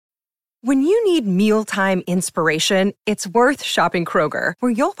When you need mealtime inspiration, it's worth shopping Kroger,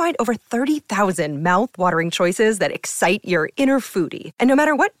 where you'll find over 30,000 mouth-watering choices that excite your inner foodie. And no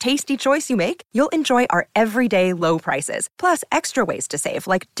matter what tasty choice you make, you'll enjoy our everyday low prices, plus extra ways to save,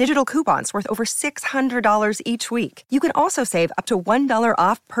 like digital coupons worth over $600 each week. You can also save up to $1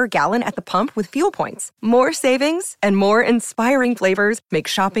 off per gallon at the pump with fuel points. More savings and more inspiring flavors make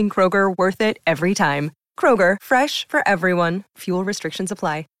shopping Kroger worth it every time. Kroger, fresh for everyone. Fuel restrictions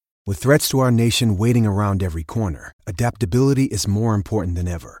apply. With threats to our nation waiting around every corner, adaptability is more important than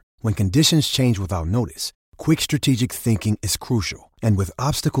ever. When conditions change without notice, quick strategic thinking is crucial. And with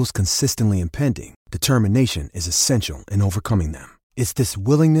obstacles consistently impending, determination is essential in overcoming them. It's this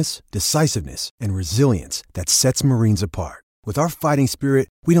willingness, decisiveness, and resilience that sets Marines apart. With our fighting spirit,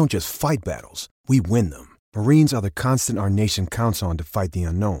 we don't just fight battles, we win them. Marines are the constant our nation counts on to fight the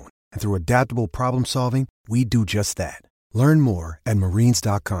unknown. And through adaptable problem solving, we do just that. Learn more at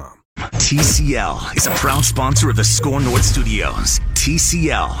marines.com. TCL is a proud sponsor of the Score North Studios.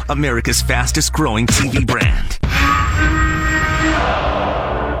 TCL, America's fastest growing TV brand.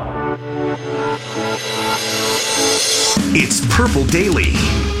 It's Purple Daily.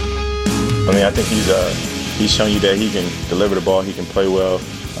 I think he's shown you that he can deliver the ball, he can play well.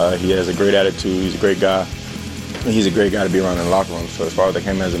 He has a great attitude, he's a great guy. He's a great guy to be around in the locker room. So as far as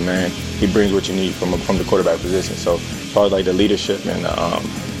him as a man, he brings what you need from the quarterback position. So as far as the leadership and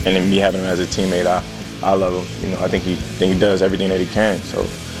then me having him as a teammate, I love him. I think he does everything that he can. So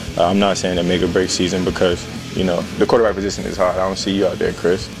I'm not saying that make or break season because the quarterback position is hard. I don't see you out there,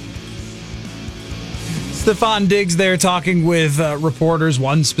 Chris. Stefon Diggs there talking with reporters,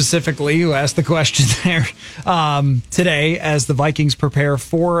 one specifically who asked the question there today as the Vikings prepare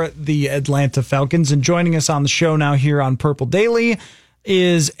for the Atlanta Falcons. And joining us on the show now here on Purple Daily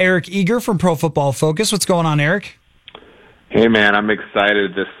is Eric Eager from Pro Football Focus. What's going on, Eric? Hey, man, I'm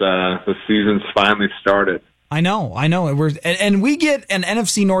excited. The season's finally started. I know. And we get an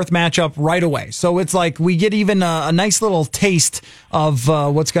NFC North matchup right away. So it's like we get even a nice little taste of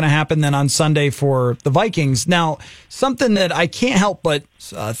what's going to happen then on Sunday for the Vikings. Now, something that I can't help but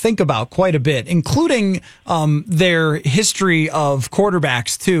think about quite a bit, including their history of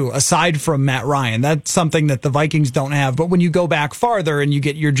quarterbacks, too, aside from Matt Ryan. That's something that the Vikings don't have. But when you go back farther and you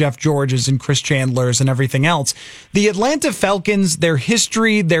get your Jeff Georges and Chris Chandlers and everything else, the Atlanta Falcons, their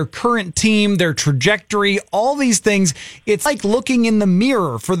history, their current team, their trajectory, all these things, it's like looking in the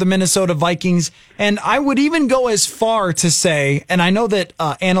mirror for the Minnesota Vikings. And I would even go as far to say, and I know that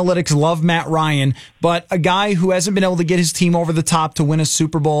analytics love Matt Ryan, but a guy who hasn't been able to get his team over the top to win a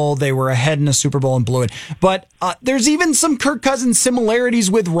Super Bowl. They were ahead in a Super Bowl and blew it. But there's even some Kirk Cousins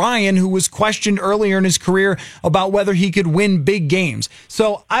similarities with Ryan, who was questioned earlier in his career about whether he could win big games.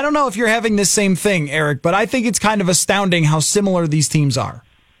 So I don't know if you're having this same thing, Eric, but I think it's kind of astounding how similar these teams are.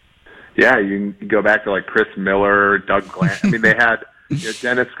 Yeah, you can go back to Chris Miller, Doug Glanville. I mean, they had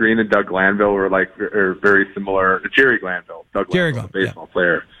Dennis Green and Doug Glanville were very similar. Jerry Glanville, Doug Glanville, the baseball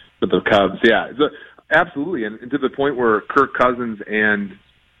player with the Cubs. Yeah, so, absolutely, and to the point where Kirk Cousins and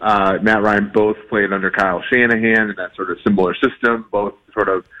Matt Ryan both played under Kyle Shanahan in that sort of similar system. Both sort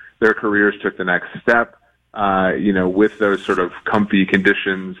of their careers took the next step. With those sort of comfy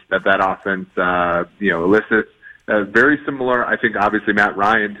conditions that offense elicits. Very similar. I think obviously Matt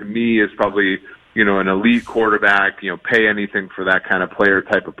Ryan to me is probably, an elite quarterback, pay anything for that kind of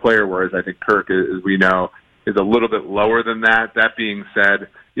type of player. Whereas I think Kirk, as we know, is a little bit lower than that. That being said,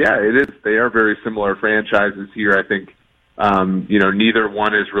 yeah, it is. They are very similar franchises here. I think, neither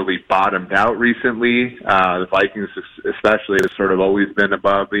one has really bottomed out recently. The Vikings especially have sort of always been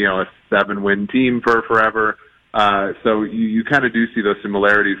above, a 7-win team for forever. So you kind of do see those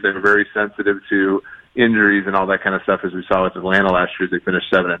similarities. They're very sensitive to injuries and all that kind of stuff, as we saw with Atlanta last year. They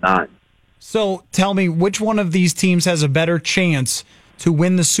finished 7-9. So tell me, which one of these teams has a better chance to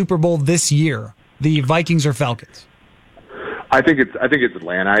win the Super Bowl this year, the Vikings or Falcons? I think it's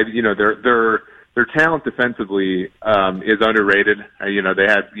Atlanta. Their talent defensively is underrated. They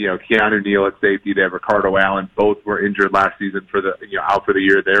had Keanu Neal at safety. They have Ricardo Allen. Both were injured last season out for the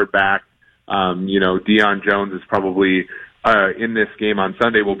year. They're back. Deion Jones is probably in this game on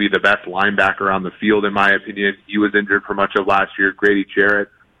Sunday will be the best linebacker on the field, in my opinion. He was injured for much of last year. Grady Jarrett.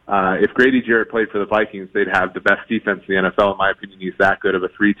 If Grady Jarrett played for the Vikings, they'd have the best defense in the NFL. In my opinion, he's that good of a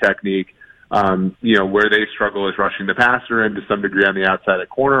 3 technique. Where they struggle is rushing the passer and to some degree on the outside at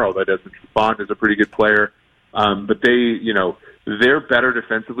corner, although Desmond Trufant is a pretty good player. But they're better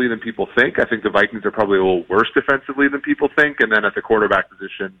defensively than people think. I think the Vikings are probably a little worse defensively than people think. And then at the quarterback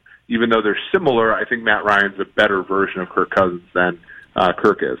position, even though they're similar, I think Matt Ryan's a better version of Kirk Cousins than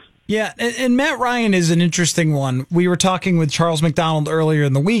Kirk is. Yeah, and Matt Ryan is an interesting one. We were talking with Charles McDonald earlier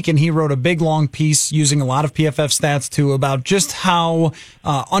in the week, and he wrote a big, long piece using a lot of PFF stats, too, about just how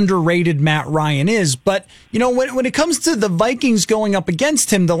underrated Matt Ryan is. But, when it comes to the Vikings going up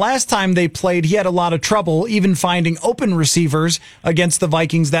against him, the last time they played, he had a lot of trouble even finding open receivers against the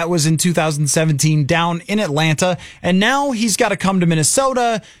Vikings. That was in 2017 down in Atlanta. And now he's got to come to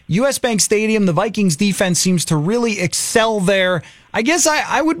Minnesota, US Bank Stadium. The Vikings defense seems to really excel there. I guess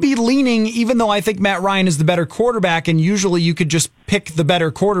I would be leaning, even though I think Matt Ryan is the better quarterback, and usually you could just pick the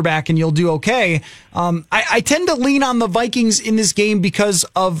better quarterback and you'll do okay. I tend to lean on the Vikings in this game because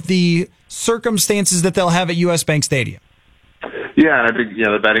of the circumstances that they'll have at US Bank Stadium. Yeah, I think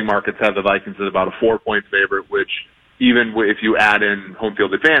the betting markets have the Vikings at about a 4-point favorite, which even if you add in home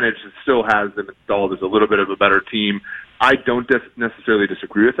field advantage, it still has them installed as a little bit of a better team. I don't necessarily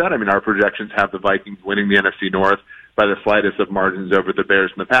disagree with that. I mean, our projections have the Vikings winning the NFC North by the slightest of margins over the Bears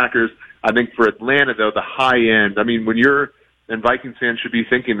and the Packers. I think for Atlanta, though, the high end, and Vikings fans should be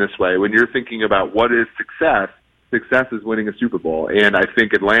thinking this way, when you're thinking about what is success is winning a Super Bowl. And I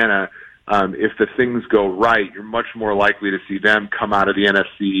think Atlanta, if the things go right, you're much more likely to see them come out of the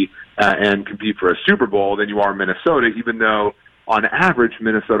NFC and compete for a Super Bowl than you are Minnesota, even though on average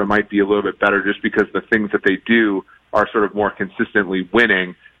Minnesota might be a little bit better just because the things that they do are sort of more consistently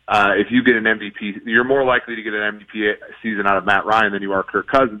winning. If you get an MVP, you're more likely to get an MVP season out of Matt Ryan than you are Kirk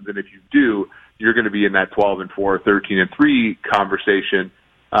Cousins, and if you do, you're going to be in that 12-4, 13-3 conversation,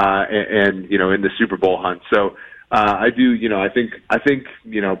 and in the Super Bowl hunt. So I think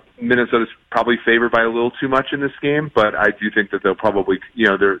Minnesota's probably favored by a little too much in this game, but I do think that they'll probably,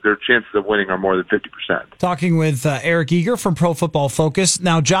 their chances of winning are more than 50%. Talking with Eric Eager from Pro Football Focus.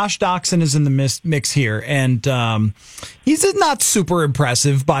 Now, Josh Doctson is in the mix here, and he's not super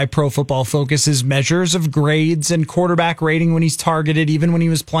impressive by Pro Football Focus's measures of grades and quarterback rating when he's targeted, even when he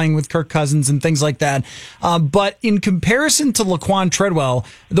was playing with Kirk Cousins and things like that. But in comparison to Laquan Treadwell,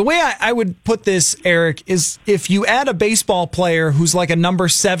 the way I would put this, Eric, is if you add a baseball player who's like a number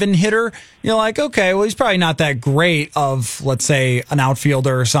 7 hitter, you're like, okay, well, he's probably not that great of, let's say, an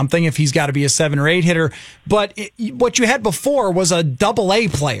outfielder or something if he's got to be a 7 or 8 hitter. But what you had before was a AA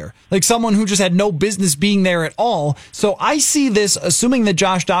player, like someone who just had no business being there at all. So I see this, assuming that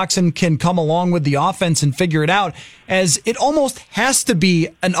Josh Doctson can come along with the offense and figure it out, as it almost has to be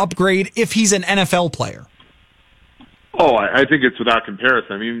an upgrade if he's an NFL player. Oh, I think it's without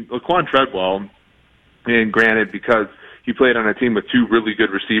comparison. I mean, Laquan Treadwell, and granted, because he played on a team with 2 really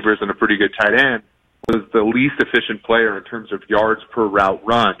good receivers and a pretty good tight end, was the least efficient player in terms of yards per route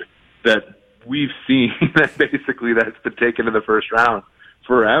run that we've seen that's been taken in the first round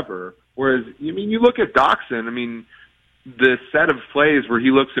forever. Whereas, you look at Doctson, the set of plays where he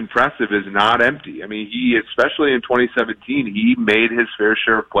looks impressive is not empty. He, especially in 2017, he made his fair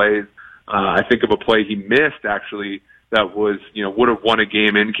share of plays. I think of a play he missed, actually, that was, would have won a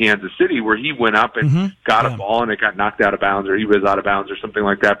game in Kansas City where he went up and got a ball and it got knocked out of bounds, or he was out of bounds or something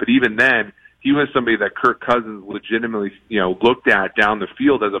like that. But even then, he was somebody that Kirk Cousins legitimately, looked at down the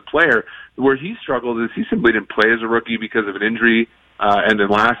field as a player. Where he struggled is he simply didn't play as a rookie because of an injury. And then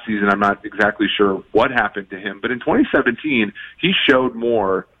last season, I'm not exactly sure what happened to him. But in 2017, he showed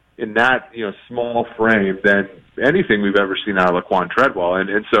more in that, small frame than anything we've ever seen out of Laquan Treadwell.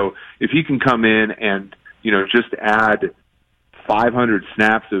 And so if he can come in and, just add 500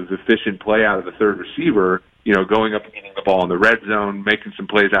 snaps of efficient play out of the third receiver, going up and getting the ball in the red zone, making some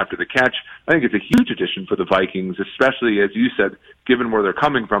plays after the catch, I think it's a huge addition for the Vikings, especially, as you said, given where they're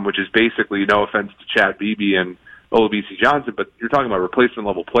coming from, which is basically, no offense to Chad Beebe and Olabisi Johnson, but you're talking about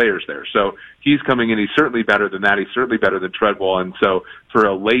replacement-level players there. So he's coming in. He's certainly better than that. He's certainly better than Treadwell. And so for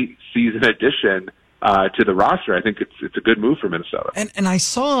a late-season addition to the roster, I think it's a good move for Minnesota. And I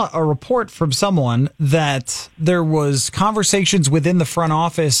saw a report from someone that there was conversations within the front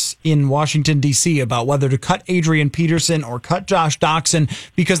office in Washington, D.C. about whether to cut Adrian Peterson or cut Josh Doctson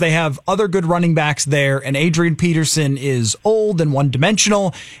because they have other good running backs there, and Adrian Peterson is old and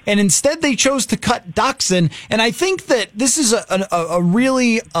one-dimensional, and instead they chose to cut Doctson. And I think that this is a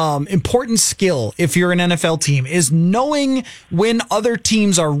really important skill if you're an NFL team, is knowing when other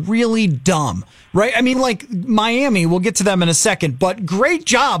teams are really dumb. Right? Like Miami, we'll get to them in a second, but great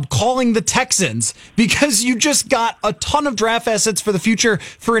job calling the Texans because you just got a ton of draft assets for the future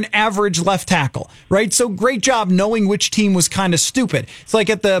for an average left tackle, right? So great job knowing which team was kind of stupid. It's like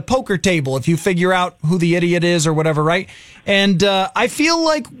at the poker table, if you figure out who the idiot is or whatever, right? And I feel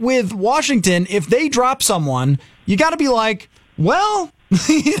like with Washington, if they drop someone, you got to be like, well,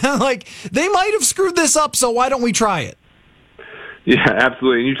 like they might have screwed this up, so why don't we try it? Yeah,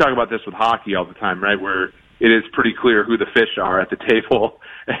 absolutely. And you talk about this with hockey all the time, right, where it is pretty clear who the fish are at the table.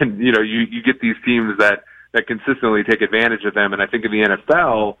 And, you get these teams that consistently take advantage of them. And I think in the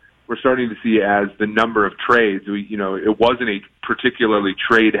NFL, we're starting to see as the number of trades, it wasn't a particularly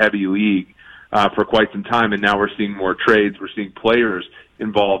trade-heavy league for quite some time, and now we're seeing more trades. We're seeing players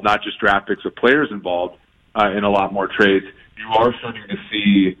involved, not just draft picks, but players involved in a lot more trades. You are starting to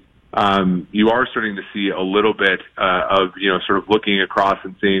see a little bit of sort of looking across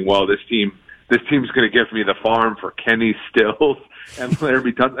and seeing, well, this team's going to give me the farm for Kenny Stills and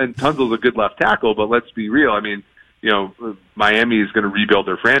Laremy Tunsil. And Tunsil's a good left tackle, but let's be real. I mean, Miami is going to rebuild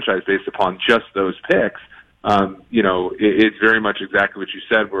their franchise based upon just those picks. It's very much exactly what you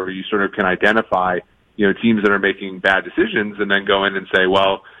said, where you sort of can identify, teams that are making bad decisions and then go in and say,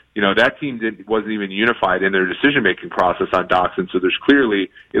 well, that team wasn't even unified in their decision-making process on Dotson, so there's clearly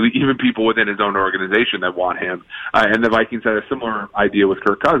even people within his own organization that want him. And the Vikings had a similar idea with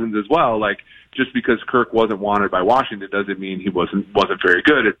Kirk Cousins as well. Like, just because Kirk wasn't wanted by Washington doesn't mean he wasn't very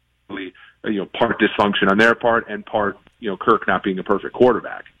good. It's really, part dysfunction on their part and part, Kirk not being a perfect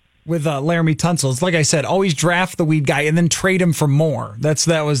quarterback. With Laremy Tunsil, it's like I said, always draft the weed guy and then trade him for more.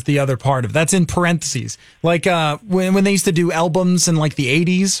 That was the other part of it. That's in parentheses. Like when they used to do albums in like the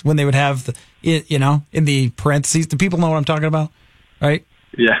 80s, when they would have, in the parentheses. Do people know what I'm talking about? Right?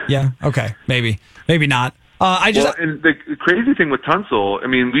 Yeah. Yeah. Okay. Maybe not. And the crazy thing with Tunsil, I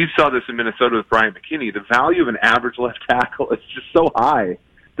mean, we saw this in Minnesota with Brian McKinney. The value of an average left tackle is just so high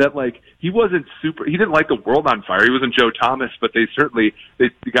that, like, he didn't light the world on fire. He wasn't Joe Thomas, but they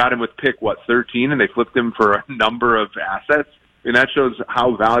got him with pick 13, and they flipped him for a number of assets. And that shows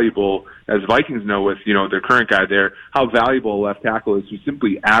how valuable, as Vikings know with, their current guy there, how valuable a left tackle is who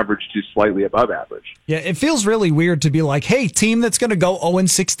simply average to slightly above average. Yeah, it feels really weird to be like, hey, team that's going to go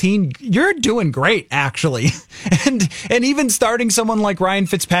 0-16, you're doing great, actually. and even starting someone like Ryan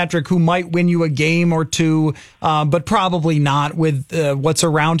Fitzpatrick, who might win you a game or two, but probably not with what's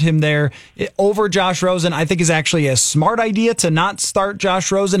around him there, over Josh Rosen, I think is actually a smart idea to not start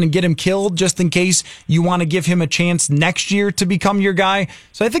Josh Rosen and get him killed just in case you want to give him a chance next year to become your guy.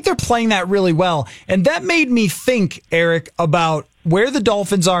 So I think they're playing that really well. And that made me think, Eric, about where the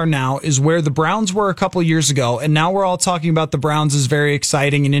Dolphins are now is where the Browns were a couple years ago. And now we're all talking about the Browns as very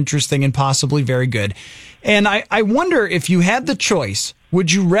exciting and interesting and possibly very good. And I wonder, if you had the choice,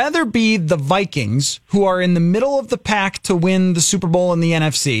 would you rather be the Vikings, who are in the middle of the pack to win the Super Bowl in the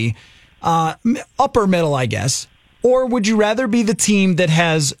NFC, upper middle, I guess, or would you rather be the team that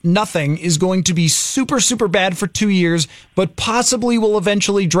has nothing, is going to be super, super bad for 2 years, but possibly will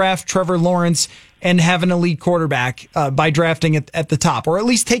eventually draft Trevor Lawrence and have an elite quarterback by drafting it at the top, or at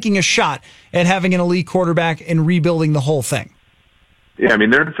least taking a shot at having an elite quarterback and rebuilding the whole thing? Yeah, I mean,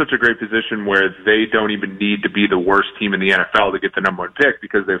 they're in such a great position where they don't even need to be the worst team in the NFL to get the number one pick,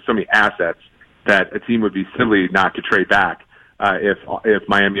 because they have so many assets that a team would be silly not to trade back if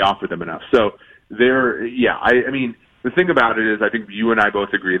Miami offered them enough. So, I mean, the thing about it is, I think you and I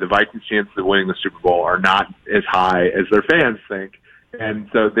both agree, the Vikings' chances of winning the Super Bowl are not as high as their fans think. And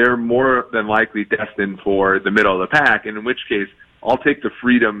so they're more than likely destined for the middle of the pack, and in which case I'll take the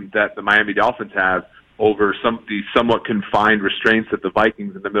freedom that the Miami Dolphins have over the somewhat confined restraints that the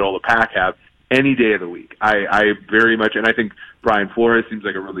Vikings in the middle of the pack have any day of the week. I very much, and I think Brian Flores seems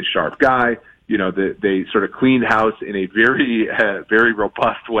like a really sharp guy. They sort of cleaned house in a very, very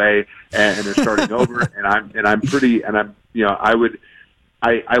robust way, and they're starting over.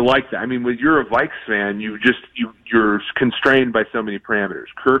 I like that. I mean, when you're a Vikes fan, you're constrained by so many parameters.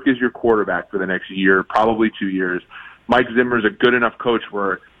 Kirk is your quarterback for the next year, probably 2 years. Mike Zimmer is a good enough coach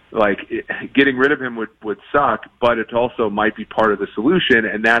where, like, getting rid of him would suck, but it also might be part of the solution,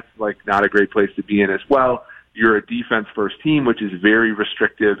 and that's, like, not a great place to be in as well. You're a defense-first team, which is very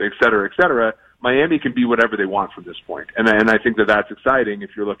restrictive, et cetera, et cetera. Miami can be whatever they want from this point. And I think that's exciting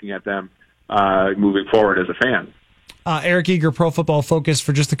if you're looking at them moving forward as a fan. Eric Eager, Pro Football Focus,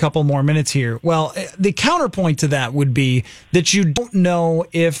 for just a couple more minutes here. Well, the counterpoint to that would be that you don't know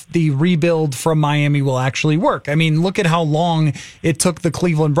if the rebuild from Miami will actually work. I mean, look at how long it took the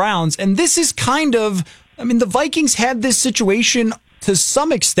Cleveland Browns. And this is the Vikings had this situation to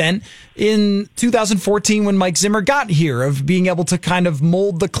some extent in 2014 when Mike Zimmer got here, of being able to kind of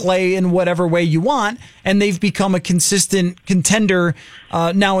mold the clay in whatever way you want, and they've become a consistent contender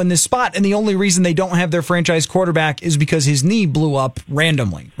now in this spot. And the only reason they don't have their franchise quarterback is because his knee blew up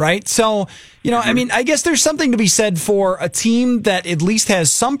randomly, right? So, I mean, I guess there's something to be said for a team that at least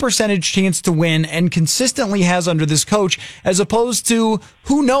has some percentage chance to win and consistently has under this coach, as opposed to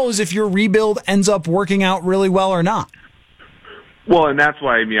who knows if your rebuild ends up working out really well or not. Well, and that's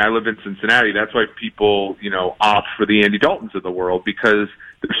why, I live in Cincinnati. That's why people, opt for the Andy Daltons of the world, because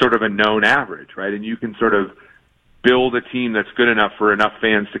they're sort of a known average, right? And you can sort of build a team that's good enough for enough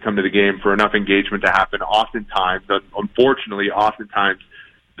fans to come to the game, for enough engagement to happen. Unfortunately,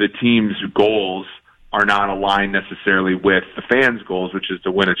 the team's goals are not aligned necessarily with the fans' goals, which is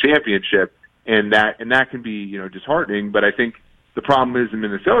to win a championship, and that can be disheartening. But I think the problem is in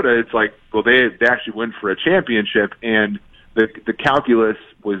Minnesota, it's like, well, they actually went for a championship, and the calculus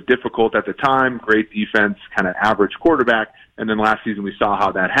was difficult at the time. Great defense, kind of average quarterback, and then last season we saw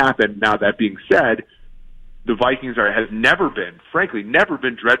how that happened. Now, that being said, the Vikings have never been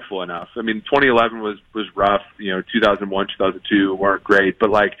dreadful enough. I mean, 2011 was rough. 2001, 2002 weren't great,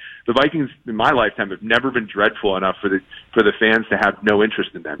 but the Vikings in my lifetime have never been dreadful enough for the fans to have no interest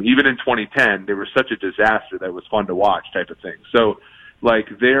in them. Even in 2010, they were such a disaster that it was fun to watch, type of thing. So,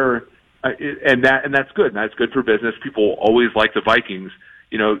 and that's good. And that's good for business. People always like the Vikings.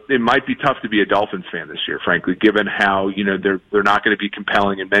 It might be tough to be a Dolphins fan this year, frankly, given how they're not going to be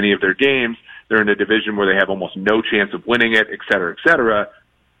compelling in many of their games. They're in a division where they have almost no chance of winning it, et cetera, et cetera.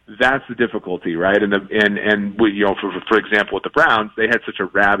 That's the difficulty, right? And for example, with the Browns, they had such a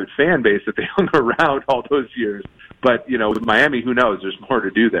rabid fan base that they hung around all those years. But with Miami, who knows? There's more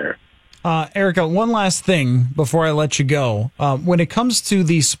to do there. Erica, one last thing before I let you go. When it comes to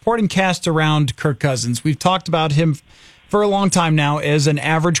the supporting cast around Kirk Cousins, we've talked about him for a long time now as an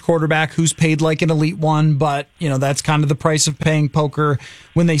average quarterback who's paid like an elite one, but that's kind of the price of paying poker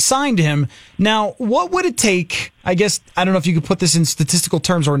when they signed him. Now, what would it take? I guess, I don't know if you could put this in statistical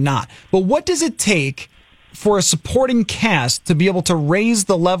terms or not, but what does it take for a supporting cast to be able to raise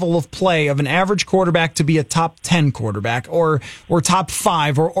the level of play of an average quarterback to be a top 10 quarterback or top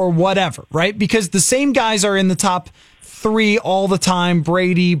 5 or whatever, right? Because the same guys are in the top 3 all the time.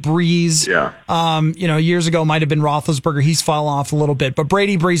 Brady, Breeze. Yeah. Years ago might have been Roethlisberger. He's fallen off a little bit, but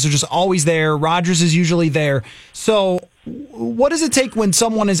Brady, Breeze are just always there. Rodgers is usually there. So what does it take when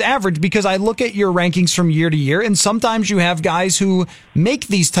someone is average? Because I look at your rankings from year to year, and sometimes you have guys who make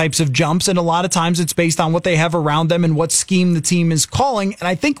these types of jumps, and a lot of times it's based on what they have around them and what scheme the team is calling. And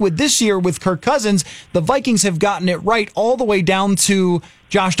I think with this year, with Kirk Cousins, the Vikings have gotten it right all the way down to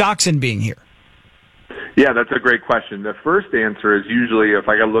Josh Doctson being here. Yeah, that's a great question. The first answer is usually, if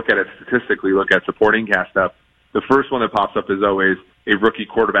I got to look at it statistically, look at supporting cast stuff, the first one that pops up is always a rookie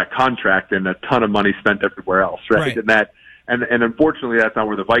quarterback contract and a ton of money spent everywhere else, right? And unfortunately, that's not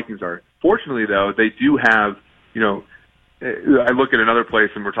where the Vikings are. Fortunately, though, they do have, I look at another place,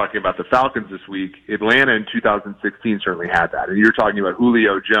 and we're talking about the Falcons this week. Atlanta in 2016 certainly had that. And you're talking about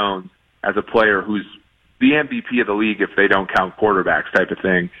Julio Jones as a player who's the MVP of the league if they don't count quarterbacks, type of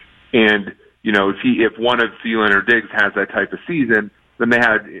thing. And if one of Thielen or Diggs has that type of season, then they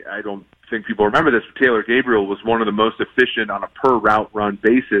had, I don't think people remember this, but Taylor Gabriel was one of the most efficient on a per route run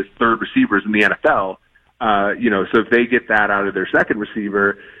basis third receivers in the NFL. So if they get that out of their second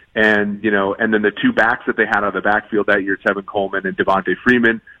receiver, and then the two backs that they had out of the backfield that year, Tevin Coleman and Devontae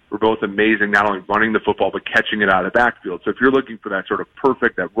Freeman, were both amazing, not only running the football, but catching it out of the backfield. So if you're looking for that sort of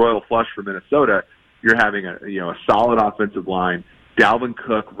perfect, that royal flush for Minnesota, you're having a solid offensive line, Dalvin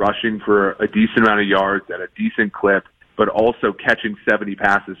Cook rushing for a decent amount of yards at a decent clip, but also catching 70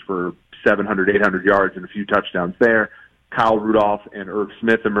 passes for 700, 800 yards and a few touchdowns there. Kyle Rudolph and Irv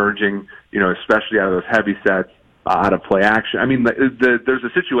Smith emerging, especially out of those heavy sets, out of play action. I mean, there's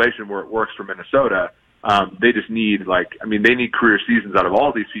a situation where it works for Minnesota. They just need, they need career seasons out of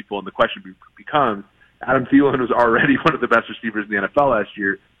all these people, and the question becomes, Adam Thielen was already one of the best receivers in the NFL last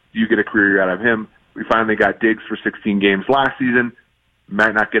year. Do you get a career year out of him? We finally got Diggs for 16 games last season.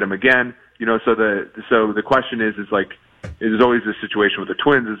 Might not get him again. So the question is there's always this situation with the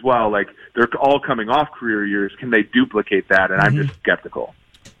Twins as well. They're all coming off career years. Can they duplicate that? And I'm just skeptical.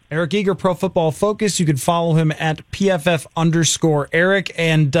 Eric Eager, Pro Football Focus. You can follow him at PFF_Eric.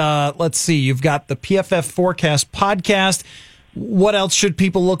 And let's see, you've got the PFF Forecast podcast. What else should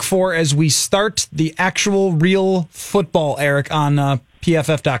people look for as we start the actual real football, Eric, on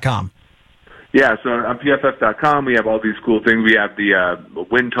PFF.com? Yeah, so on PFF.com, we have all these cool things. We have the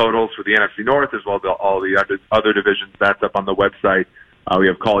win totals for the NFC North as well as all the other divisions. That's up on the website. We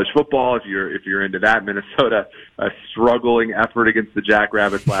have college football. If you're into that, Minnesota, a struggling effort against the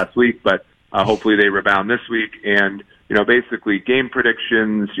Jackrabbits last week, but hopefully they rebound this week. And basically game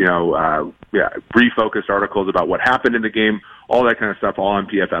predictions. Refocused articles about what happened in the game, all that kind of stuff, all on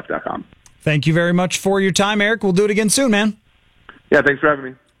PFF.com. Thank you very much for your time, Eric. We'll do it again soon, man. Yeah, thanks for having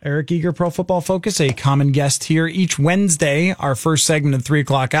me. Eric Eager, Pro Football Focus, a common guest here each Wednesday. Our first segment of 3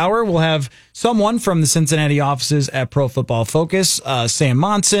 o'clock hour, we'll have someone from the Cincinnati offices at Pro Football Focus. Sam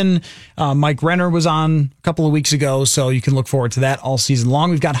Monson, Mike Renner was on a couple of weeks ago, so you can look forward to that all season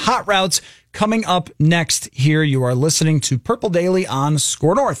long. We've got Hot Routes coming up next here. You are listening to Purple Daily on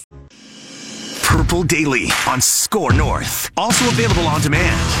Score North. Purple Daily on Score North. Also available on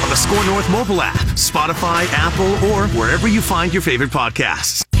demand on the Score North mobile app, Spotify, Apple, or wherever you find your favorite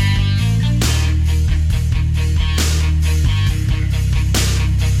podcasts.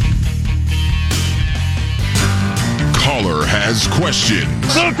 Caller has questions.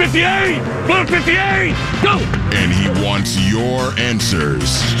 Blue 58! Blue 58! Go! And he wants your answers.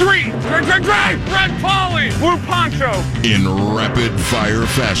 Street! Drive! Red Polly! Blue Poncho! In rapid fire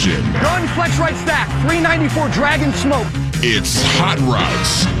fashion. Gun flex right stack. 394 Dragon Smoke. It's Hot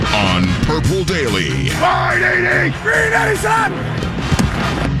Routes on Purple Daily. 580! 397!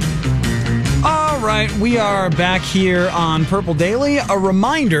 All right, we are back here on Purple Daily. A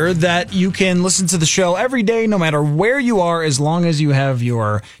reminder that you can listen to the show every day, no matter where you are, as long as you have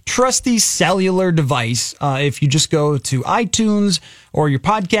your trusty cellular device. If you just go to iTunes or your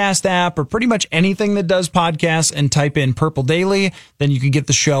podcast app or pretty much anything that does podcasts and type in Purple Daily, then you can get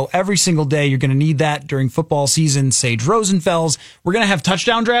the show every single day. You're going to need that during football season. Sage Rosenfels. We're going to have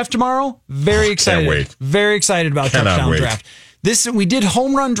touchdown draft tomorrow. Very excited. Can't wait. Very excited about touchdown draft. We did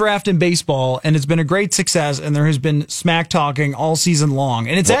home run draft in baseball, and it's been a great success, and there has been smack talking all season long.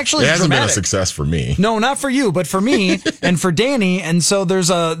 And it's actually it hasn't dramatic. been a success for me. No, not for you, but for me and for Danny. And so there's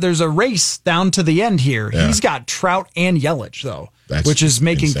a race down to the end here. Yeah. He's got Trout and Yelich, though, which is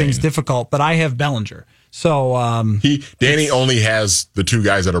making things difficult. But I have Bellinger. So Danny only has the two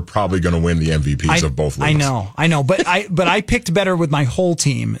guys that are probably going to win the MVPs of both leagues. I know, but I picked better with my whole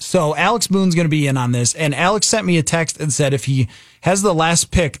team. So Alex Boone's going to be in on this, and Alex sent me a text and said if he has the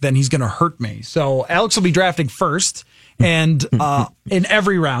last pick, then he's going to hurt me. So Alex will be drafting first, and in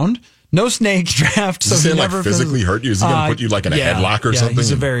every round. No snake draft. So he never physically hurt you? Is he going to put you like in a headlock or something?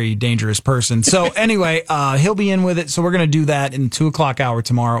 He's a very dangerous person. So anyway, he'll be in with it. So we're going to do that in the 2:00 hour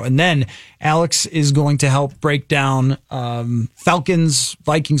tomorrow. And then Alex is going to help break down Falcons,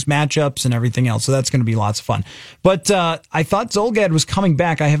 Vikings matchups and everything else. So that's going to be lots of fun. But I thought Zulgad was coming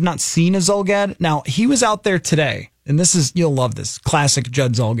back. I have not seen a Zulgad. Now, he was out there today. And you'll love this, classic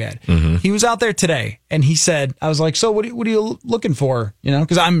Judd Zulgad. Mm-hmm. He was out there today, and he said, I was like, so what are you looking for?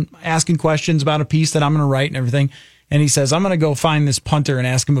 Because I'm asking questions about a piece that I'm going to write and everything. And he says, I'm going to go find this punter and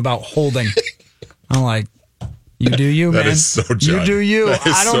ask him about holding. I'm like, you do you, man. That is so Judd. You do you.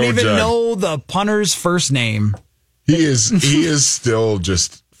 I don't even Judd. know the punter's first name. He is still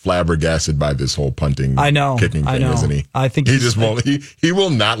just flabbergasted by this whole punting, kicking thing, isn't he? I think he just won't. He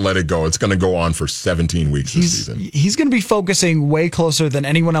will not let it go. It's going to go on for 17 weeks this season. He's going to be focusing way closer than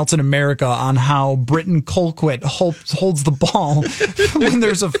anyone else in America on how Britton Colquitt holds the ball when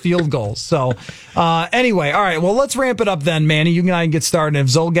there's a field goal. So anyway, all right. Well, let's ramp it up then, Manny. You and I can get started. If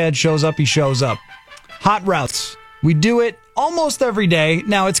Zulgad shows up, he shows up. Hot routes. We do it almost every day.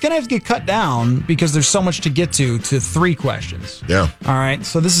 Now, it's going to have to get cut down because there's so much to get to 3 questions. Yeah. All right.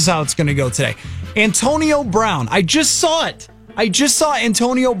 So this is how it's going to go today. Antonio Brown. I just saw it. I just saw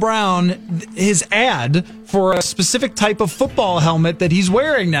Antonio Brown, his ad for a specific type of football helmet that he's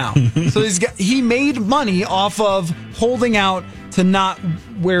wearing now. So he made money off of holding out to not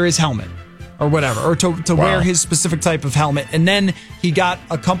wear his helmet. Or whatever, or to wear his specific type of helmet. And then he got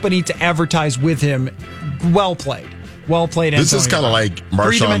a company to advertise with him. Well played. This is kind of like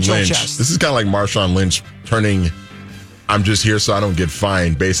Marshawn Lynch. Chess. This is kind of like Marshawn Lynch turning I'm just here so I don't get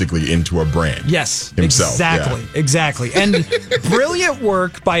fined basically into a brand. Yes, himself. Exactly. And brilliant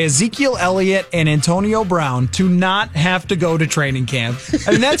work by Ezekiel Elliott and Antonio Brown to not have to go to training camp.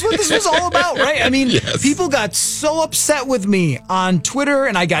 I mean, that's what this was all about, right? I mean, People got so upset with me on Twitter,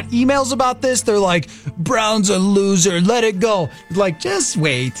 and I got emails about this. They're like, Brown's a loser, let it go. Like, just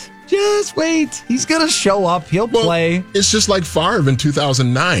wait. He's going to show up. He'll play. It's just like Favre in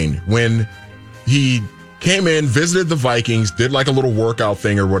 2009 when he came in, visited the Vikings, did like a little workout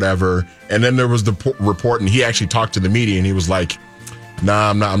thing or whatever, and then there was the report, and he actually talked to the media, and he was like,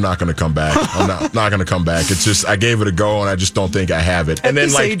 nah, I'm not going to come back. I'm not going to come back. It's just, I gave it a go, and I just don't think I have it. And then,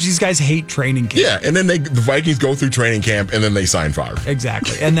 this age, these guys hate training camp. Yeah, and then the Vikings go through training camp, and then they sign Favre.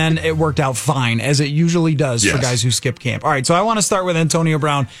 Exactly. And then it worked out fine, as it usually does for guys who skip camp. All right, so I want to start with Antonio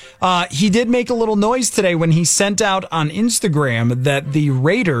Brown. He did make a little noise today when he sent out on Instagram that the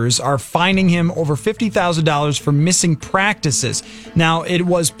Raiders are fining him over $50,000 for missing practices. Now, it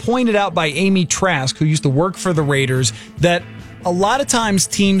was pointed out by Amy Trask, who used to work for the Raiders, that a lot of times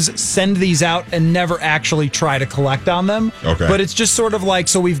teams send these out and never actually try to collect on them. Okay. But it's just sort of like,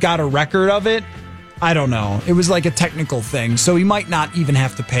 so we've got a record of it. I don't know. It was like a technical thing. So he might not even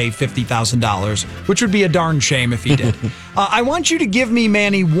have to pay $50,000, which would be a darn shame if he did. I want you to give me,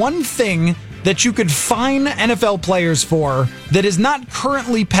 Manny, one thing that you could fine NFL players for that is not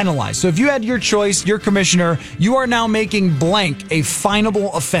currently penalized. So if you had your choice, your commissioner, you are now making blank a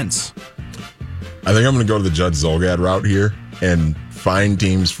finable offense. I think I'm going to go to the Judd Zulgad route here and find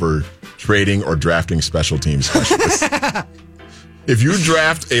teams for trading or drafting special teams specialists. If you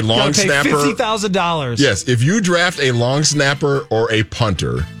draft a long snapper, $50,000. Yes, if you draft a long snapper or a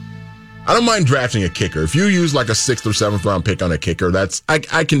punter, I don't mind drafting a kicker. If you use like a 6th or 7th round pick on a kicker,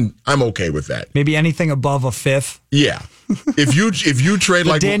 I'm okay with that. Maybe anything above a 5th. Yeah. If you trade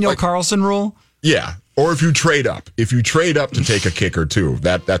the Daniel Carlson rule? Yeah. Or if you trade up. If you trade up to take a kicker too,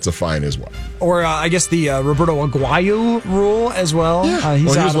 that's a fine as well. Or I guess the Roberto Aguayo rule as well. Yeah. He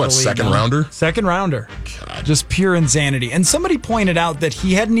was what, second rounder? Second rounder. God. Just pure insanity. And somebody pointed out that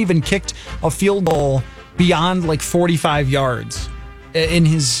he hadn't even kicked a field goal beyond like 45 yards in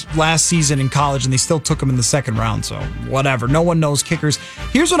his last season in college, and they still took him in the second round. So whatever. No one knows kickers.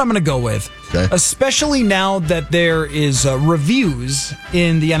 Here's what I'm going to go with. Okay. Especially now that there is reviews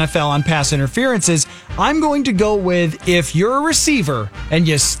in the NFL on pass interferences, I'm going to go with, if you're a receiver and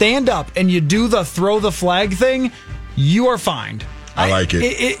you stand up and you do the throw the flag thing, you are fined. I like it.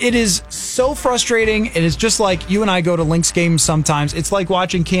 It is so frustrating. It is just like you and I go to Lynx games sometimes. It's like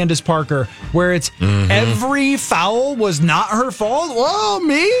watching Candace Parker, where it's every foul was not her fault. Whoa,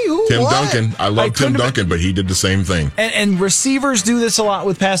 me? Who? Tim what? Duncan. I love Tim Duncan, but he did the same thing. And receivers do this a lot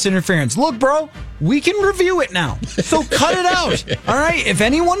with pass interference. Look, bro, we can review it now. So cut it out. All right? If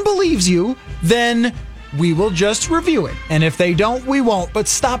anyone believes you, then we will just review it. And if they don't, we won't. But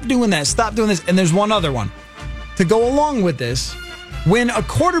stop doing that. Stop doing this. And there's one other one. To go along with this, when a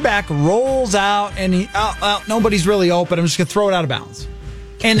quarterback rolls out and nobody's really open, I'm just going to throw it out of bounds.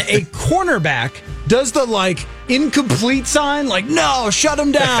 And a cornerback does the incomplete sign, no, shut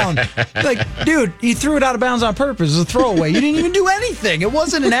him down. Dude, he threw it out of bounds on purpose. It was a throwaway. You didn't even do anything. It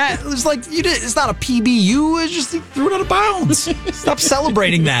wasn't it was it's not a PBU. It's just he threw it out of bounds. Stop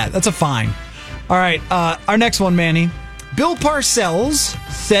celebrating that. That's a fine. All right, our next one, Manny. Bill Parcells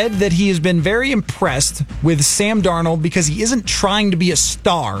said that he has been very impressed with Sam Darnold because he isn't trying to be a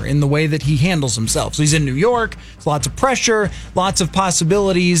star in the way that he handles himself. So he's in New York, there's lots of pressure, lots of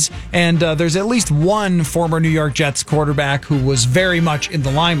possibilities, and there's at least one former New York Jets quarterback who was very much in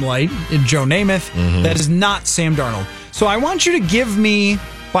the limelight, in Joe Namath. That is not Sam Darnold. So I want you to give me,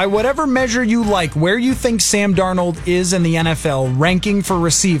 by whatever measure you like, where you think Sam Darnold is in the NFL ranking for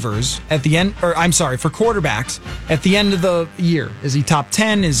receivers at the end, for quarterbacks at the end of the year. Is he top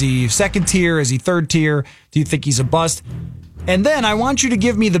 10? Is he second tier? Is he third tier? Do you think he's a bust? And then I want you to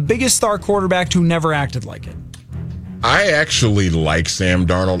give me the biggest star quarterback who never acted like it. I actually like Sam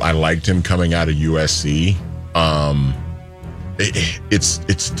Darnold. I liked him coming out of USC.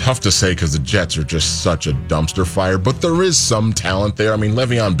 It's tough to say because the Jets are just such a dumpster fire, but there is some talent there. I mean,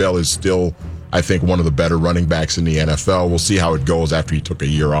 Le'Veon Bell is still, I think, one of the better running backs in the NFL. We'll see how it goes after he took a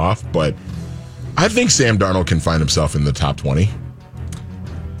year off, but I think Sam Darnold can find himself in the top 20.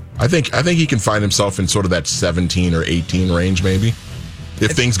 I think he can find himself in sort of that 17 or 18 range, maybe,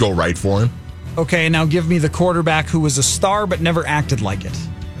 if things go right for him. Okay, now give me the quarterback who was a star but never acted like it.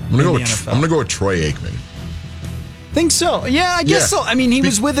 I'm going to go with Troy Aikman. Think so. Yeah, I guess so. I mean, he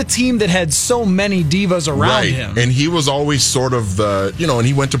was with a team that had so many divas around him. And he was always sort of and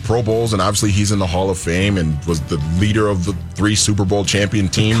he went to Pro Bowls, and obviously he's in the Hall of Fame and was the leader of the 3 Super Bowl champion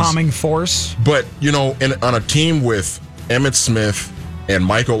teams. Calming force. But, on a team with Emmitt Smith and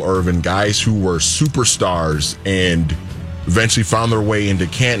Michael Irvin, guys who were superstars and eventually found their way into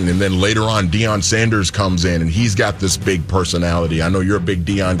Canton, and then later on Deion Sanders comes in, and he's got this big personality. I know you're a big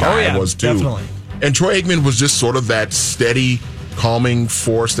Deion guy. I was too. Definitely. And Troy Aikman was just sort of that steady, calming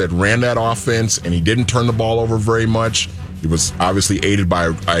force that ran that offense, and he didn't turn the ball over very much. He was obviously aided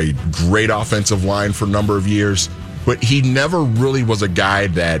by a great offensive line for a number of years, but he never really was a guy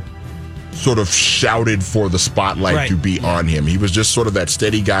that sort of shouted for the spotlight to be on him. He was just sort of that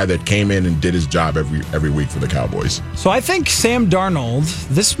steady guy that came in and did his job every week for the Cowboys. So I think Sam Darnold,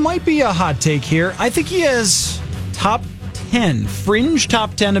 this might be a hot take here, I think he has fringe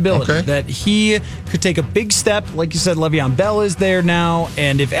top 10 ability, that he could take a big step. Like you said, Le'Veon Bell is there now,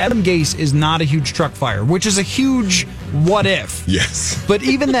 and if Adam Gase is not a huge truck fire, which is a huge what if. Yes. But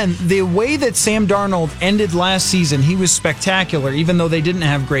even then, the way that Sam Darnold ended last season, he was spectacular, even though they didn't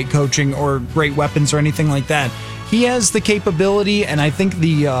have great coaching or great weapons or anything like that. He has the capability and I think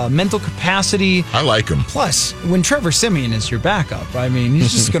the mental capacity. I like him. Plus, when Trevor Siemian is your backup, I mean,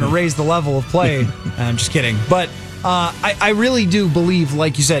 he's just going to raise the level of play. I'm just kidding. But I really do believe,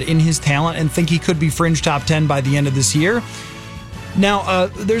 like you said, in his talent and think he could be fringe top 10 by the end of this year. Now,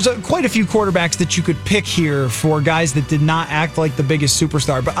 there's quite a few quarterbacks that you could pick here for guys that did not act like the biggest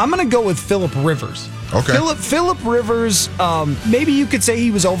superstar, but I'm going to go with Phillip Rivers. Okay. Phillip Rivers, maybe you could say he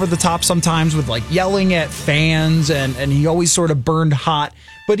was over the top sometimes with yelling at fans, and he always sort of burned hot,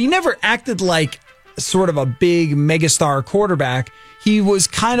 but he never acted like sort of a big megastar quarterback, he was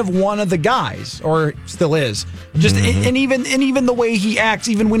kind of one of the guys, or still is. Just and even the way he acts,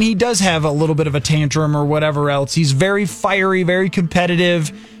 even when he does have a little bit of a tantrum or whatever else, he's very fiery, very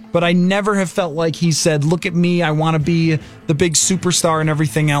competitive. But I never have felt like he said, "Look at me, I want to be the big superstar and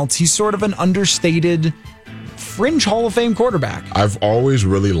everything else." He's sort of an understated, fringe Hall of Fame quarterback. I've always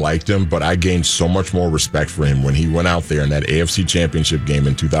really liked him, but I gained so much more respect for him when he went out there in that AFC Championship game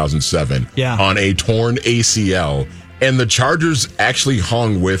in 2007 on a torn ACL. And the Chargers actually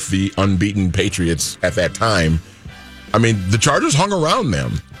hung with the unbeaten Patriots at that time. I mean, the Chargers hung around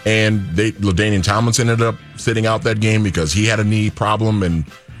them. And LaDainian Tomlinson ended up sitting out that game because he had a knee problem, and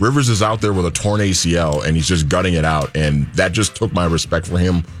Rivers is out there with a torn ACL, and he's just gutting it out. And that just took my respect for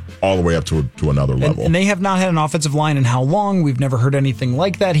him all the way up to another level. And they have not had an offensive line in how long? We've never heard anything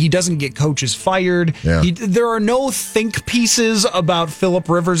like that. He doesn't get coaches fired. Yeah. There are no think pieces about Phillip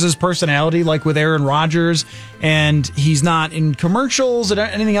Rivers' personality like with Aaron Rodgers, and he's not in commercials or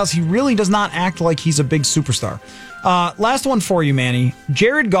anything else. He really does not act like he's a big superstar. Last one for you, Manny.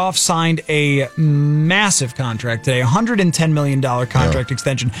 Jared Goff signed a massive contract today, $110 million contract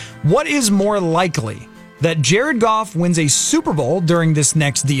extension. What is more likely, that Jared Goff wins a Super Bowl during this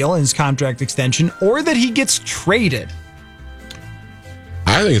next deal in his contract extension, or that he gets traded?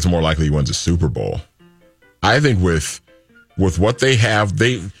 I think it's more likely he wins a Super Bowl. I think with what they have,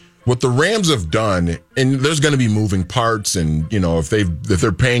 what the Rams have done, and there's going to be moving parts, and if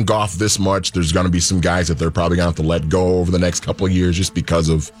they're paying Goff this much, there's going to be some guys that they're probably going to have to let go over the next couple of years just because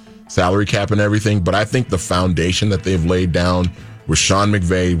of salary cap and everything. But I think the foundation that they've laid down with Sean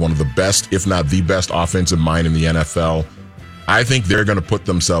McVay, one of the best, if not the best offensive mind in the NFL, I think they're going to put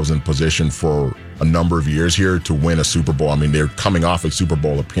themselves in position for a number of years here to win a Super Bowl. I mean, they're coming off a Super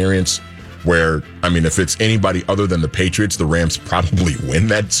Bowl appearance where, I mean, if it's anybody other than the Patriots, the Rams probably win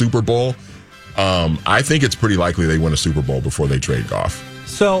that Super Bowl. I think it's pretty likely they win a Super Bowl before they trade Goff.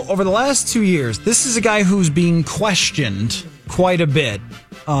 So over the last 2 years, this is a guy who's being questioned quite a bit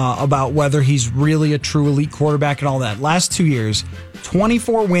about whether he's really a true elite quarterback and all that. Last 2 years,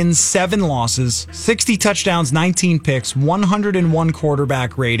 24 wins, 7 losses, 60 touchdowns, 19 picks, 101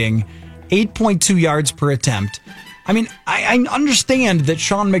 quarterback rating, 8.2 yards per attempt. I mean, I understand that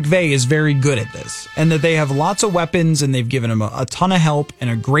Sean McVay is very good at this and that they have lots of weapons and they've given him a ton of help and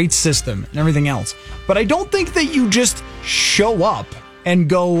a great system and everything else. But I don't think that you just show up and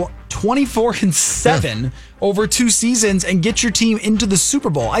go 24-7 over 2 seasons and get your team into the Super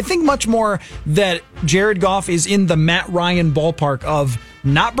Bowl. I think much more that Jared Goff is in the Matt Ryan ballpark of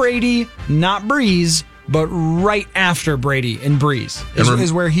not Brady, not Breeze, but right after Brady and Breeze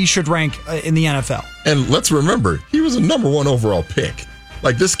is where he should rank in the NFL. And let's remember, he was a number 1 overall pick.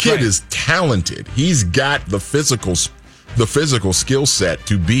 Like, this kid is talented. He's got the physical skill set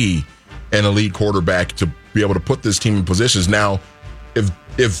to be an elite quarterback, to be able to put this team in positions. Now,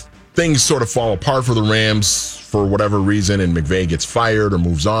 if things sort of fall apart for the Rams for whatever reason and McVay gets fired or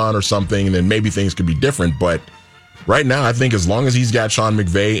moves on or something, then maybe things could be different. But right now, I think as long as he's got Sean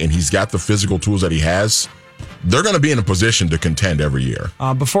McVay and he's got the physical tools that he has, they're going to be in a position to contend every year.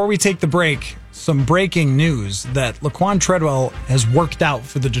 Before we take the break, some breaking news that Laquan Treadwell has worked out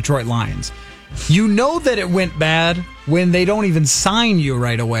for the Detroit Lions. You know that it went bad when they don't even sign you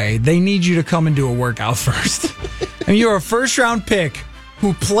right away. They need you to come and do a workout first. I mean, you're a first-round pick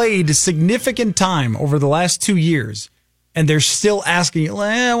who played significant time over the last 2 years, and they're still asking you,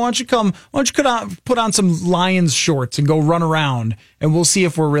 why don't you put on some Lions shorts and go run around, and we'll see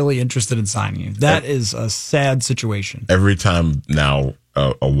if we're really interested in signing you. That is a sad situation. Every time now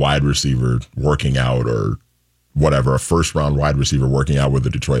a wide receiver working out or whatever, a first-round wide receiver working out with the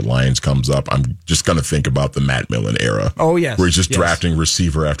Detroit Lions comes up, I'm just going to think about the Matt Millen era. Oh, yes. Where he's just drafting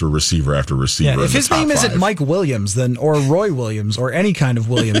receiver after receiver after receiver. Yeah, if his name isn't Mike Williams or Roy Williams or any kind of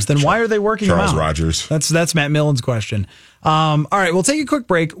Williams, then why are they working him out? Charles Rogers. That's Matt Millen's question. All right, we'll take a quick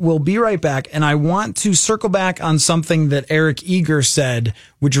break. We'll be right back, and I want to circle back on something that Eric Eager said.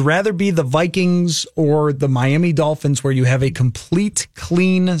 Would you rather be the Vikings or the Miami Dolphins, where you have a complete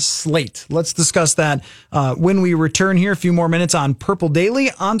clean slate? Let's discuss that when we return here. A few more minutes on Purple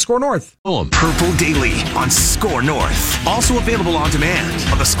Daily on Score North. Purple Daily on Score North. Also available on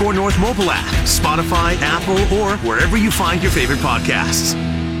demand on the Score North mobile app, Spotify, Apple, or wherever you find your favorite podcasts.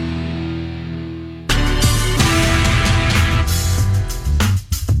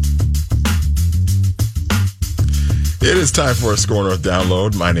 It is time for a Score North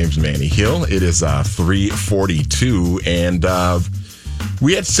download. My name's Manny Hill. It is 3:42, and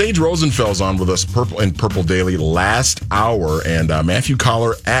we had Sage Rosenfels on with us Purple Daily last hour, and Matthew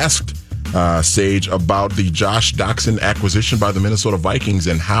Collar asked Sage about the Josh Doctson acquisition by the Minnesota Vikings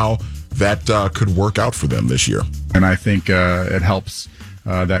and how that could work out for them this year. And I think it helps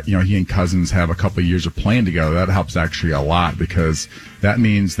that, he and Cousins have a couple of years of playing together. That helps actually a lot, because that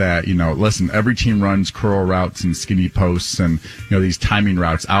means that, listen, every team runs curl routes and skinny posts and, these timing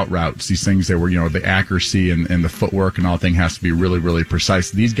routes, out routes, these things that were, the accuracy and the footwork and all thing has to be really, really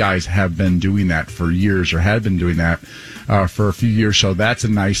precise. These guys have been doing that for years, or had been doing that for a few years. So that's a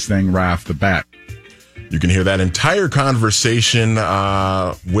nice thing right off the bat. You can hear that entire conversation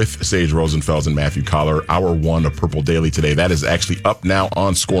with Sage Rosenfels and Matthew Coller, Hour 1 of Purple Daily today. That is actually up now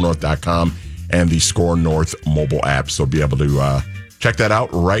on ScoreNorth.com and the Score North mobile app. So be able to check that out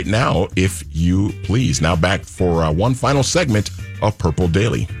right now if you please. Now back for one final segment of Purple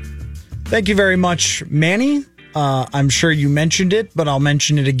Daily. Thank you very much, Manny. I'm sure you mentioned it, but I'll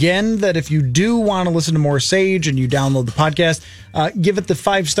mention it again, that if you do want to listen to more Sage and you download the podcast, give it the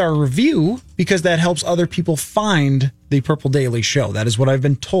 5-star review, because that helps other people find the Purple Daily Show. That is what I've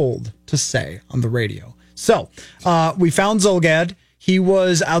been told to say on the radio. So we found Zulgad. He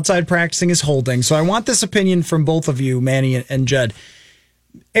was outside practicing his holding. So I want this opinion from both of you, Manny and Judd.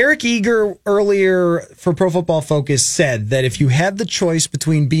 Eric Eager earlier for Pro Football Focus said that if you had the choice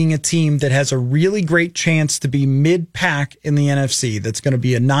between being a team that has a really great chance to be mid-pack in the NFC, that's going to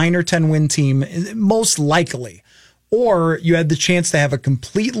be a 9 or 10 win team, most likely, or you had the chance to have a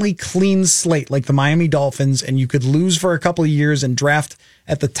completely clean slate like the Miami Dolphins, and you could lose for a couple of years and draft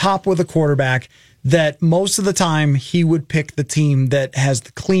at the top with a quarterback, that most of the time he would pick the team that has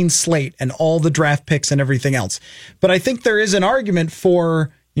the clean slate and all the draft picks and everything else. But I think there is an argument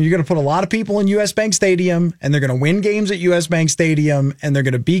for, you're going to put a lot of people in US Bank Stadium, and they're going to win games at US Bank Stadium, and they're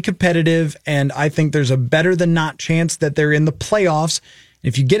going to be competitive. And I think there's a better than not chance that they're in the playoffs.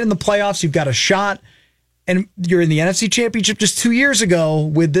 If you get in the playoffs, you've got a shot. And you're in the NFC Championship just 2 years ago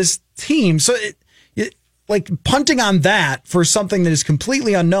with this team. So like punting on that for something that is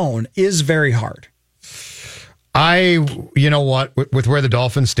completely unknown is very hard. You know what, with where the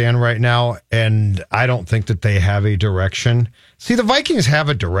Dolphins stand right now, and I don't think that they have a direction. See, the Vikings have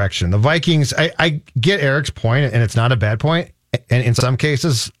a direction. The Vikings, I get Eric's point, and it's not a bad point. And in some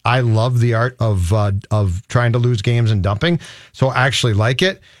cases, I love the art of trying to lose games and dumping. So I actually like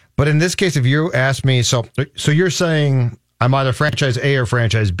it. But in this case, if you ask me, so you're saying I'm either franchise A or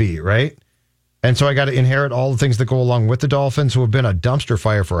franchise B, right? And so I got to inherit all the things that go along with the Dolphins, who have been a dumpster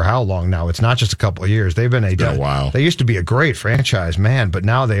fire for how long now? It's not just a couple of years. They've been a while. They used to be a great franchise, man, but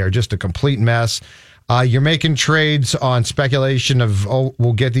now they are just a complete mess. You're making trades on speculation of,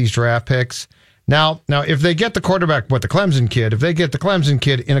 we'll get these draft picks. Now, if they get the quarterback, the Clemson kid, if they get the Clemson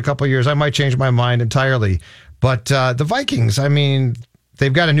kid in a couple of years, I might change my mind entirely. But the Vikings, I mean,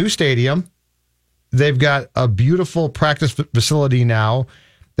 they've got a new stadium. They've got a beautiful practice facility now.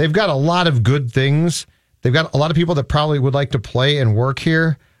 They've got a lot of good things. They've got a lot of people that probably would like to play and work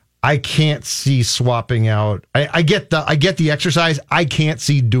here. I can't see swapping out. I get the exercise. I can't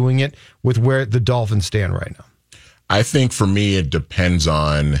see doing it with where the Dolphins stand right now. I think for me, it depends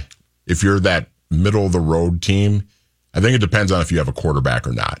on if you're that middle of the road team. I think it depends on if you have a quarterback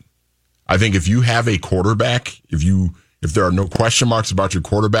or not. I think if you have a quarterback, if there are no question marks about your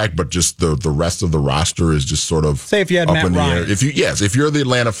quarterback, but just the rest of the roster is just sort of say if you had up Matt in the Ryan. air. If you're the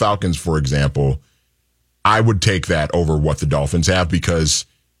Atlanta Falcons, for example, I would take that over what the Dolphins have, because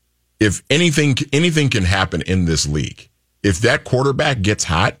if anything can happen in this league. If that quarterback gets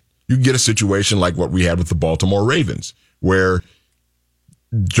hot, you get a situation like what we had with the Baltimore Ravens, where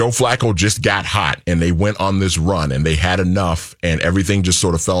Joe Flacco just got hot and they went on this run and they had enough and everything just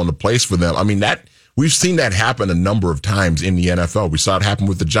sort of fell into place for them. I mean, we've seen that happen a number of times in the NFL. We saw it happen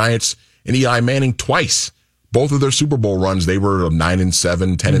with the Giants and Eli Manning twice. Both of their Super Bowl runs, they were a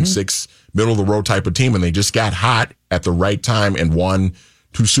 9-7, 10-6, middle of the road type of team, and they just got hot at the right time and won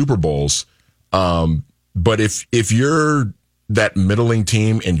 2 Super Bowls. But if you're that middling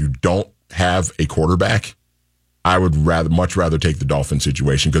team and you don't have a quarterback, I would much rather take the Dolphins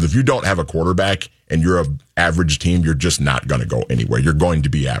situation, because if you don't have a quarterback and you're an average team, you're just not going to go anywhere. You're going to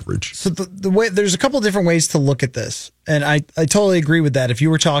be average. So the way, there's a couple of different ways to look at this, and I totally agree with that. If you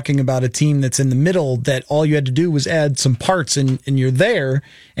were talking about a team that's in the middle, that all you had to do was add some parts and you're there,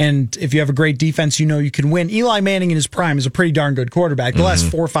 and if you have a great defense, you can win. Eli Manning in his prime is a pretty darn good quarterback. The last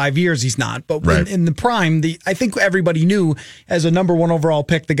 4 or 5 years he's not, but in the prime, I think everybody knew as a number 1 overall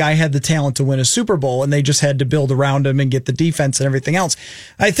pick, the guy had the talent to win a Super Bowl, and they just had to build around him and get the defense and everything else.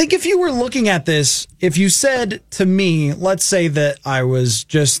 I think if you were looking at this, if you said to me, let's say that I was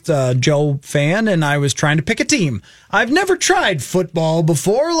just a Joe fan and I was trying to pick a team. I've never tried football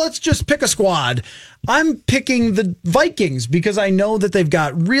before. Let's just pick a squad. I'm picking the Vikings because I know that they've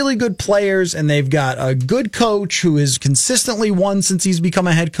got really good players and they've got a good coach who has consistently won since he's become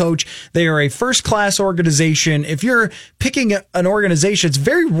a head coach. They are a first-class organization. If you're picking an organization, it's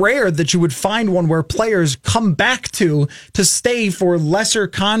very rare that you would find one where players come back to stay for lesser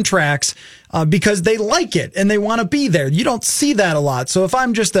contracts because they like it and they want to be there. You don't see that a lot. So if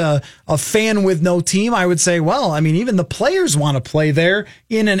I'm just a fan with no team, I would say, well, I mean, even the players want to play there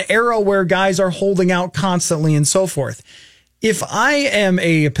in an era where guys are holding out constantly and so forth. If I am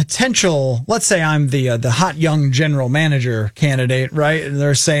a potential, let's say I'm the hot young general manager candidate, right? And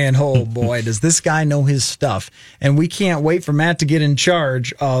they're saying, oh boy, does this guy know his stuff? And we can't wait for Matt to get in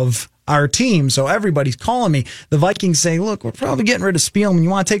charge of our team. So everybody's calling me. The Vikings say, look, we're probably getting rid of Spielman. You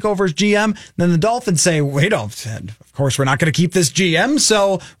want to take over as GM? Then the Dolphins say, wait, of course, we're not going to keep this GM.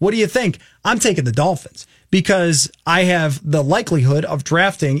 So what do you think? I'm taking the Dolphins because I have the likelihood of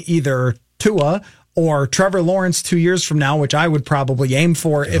drafting either Tua or Trevor Lawrence 2 years from now, which I would probably aim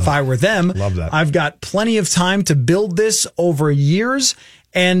for if I were them. Love that. I've got plenty of time to build this over years.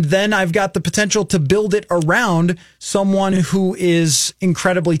 And then I've got the potential to build it around someone who is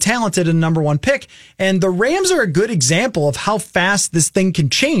incredibly talented and number one pick. And the Rams are a good example of how fast this thing can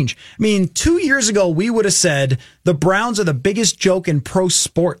change. I mean, 2 years ago, we would have said the Browns are the biggest joke in pro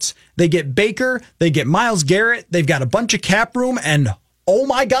sports. They get Baker, they get Myles Garrett, they've got a bunch of cap room, and oh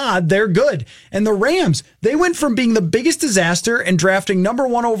my God, they're good. And the Rams, they went from being the biggest disaster and drafting number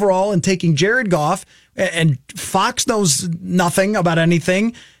one overall and taking Jared Goff, and Fox knows nothing about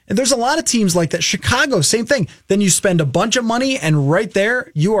anything. And there's a lot of teams like that. Chicago, same thing. Then you spend a bunch of money and right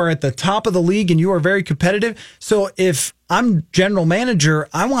there you are at the top of the league and you are very competitive. So if I'm general manager,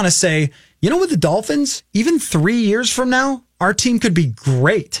 I want to say, you know, with the Dolphins, even 3 years from now, our team could be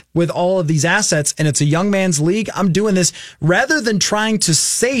great with all of these assets, and it's a young man's league. I'm doing this rather than trying to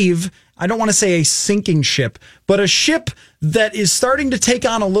save, I don't want to say a sinking ship, but a ship that is starting to take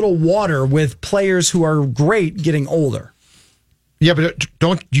on a little water with players who are great getting older. Yeah, but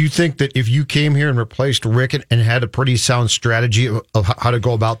don't you think that if you came here and replaced Rick and had a pretty sound strategy of how to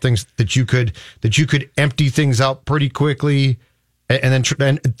go about things, that you could empty things out pretty quickly, and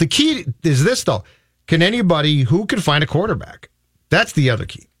the key is this though. Who can find a quarterback? That's the other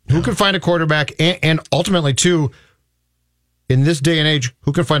key. Who can find a quarterback, and ultimately, too, in this day and age,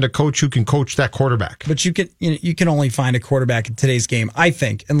 who can find a coach who can coach that quarterback? But you can only find a quarterback in today's game, I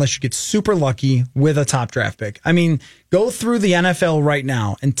think, unless you get super lucky with a top draft pick. I mean, go through the NFL right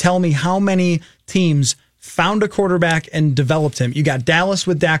now and tell me how many teams found a quarterback and developed him. You got Dallas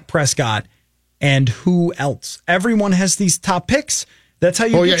with Dak Prescott, and who else? Everyone has these top picks. That's how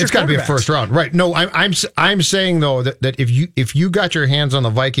you. Oh, yeah, it's got to be a first round, right? No, I'm saying though that if you got your hands on the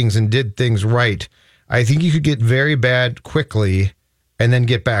Vikings and did things right, I think you could get very bad quickly and then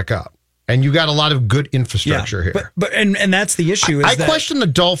get back up. And you got a lot of good infrastructure here. But that's the issue. I question the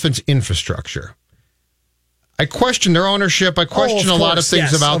Dolphins' infrastructure. I question their ownership. I question a lot of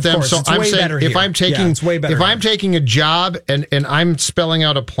things about them. So I'm saying if I'm taking a job and I'm spelling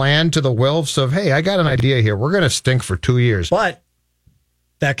out a plan to the Wilfs of, hey, I got an idea here. We're going to stink for 2 years. But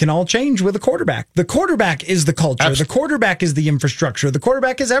that can all change with a quarterback. The quarterback is the culture. The quarterback is the infrastructure. The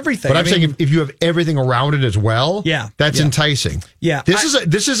quarterback is everything. But I'm saying if you have everything around it as well, that's enticing. Yeah.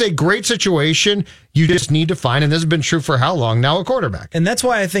 This is a great situation. You just need to find, and this has been true for how long now, a quarterback. And that's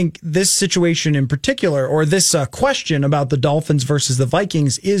why I think this situation in particular, or this question about the Dolphins versus the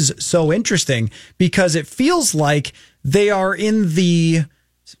Vikings, is so interesting because it feels like they are in the...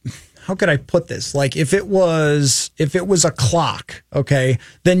 How could I put this? Like if it was a clock, okay,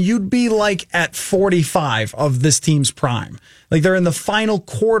 then you'd be like at 45 of this team's prime. Like they're in the final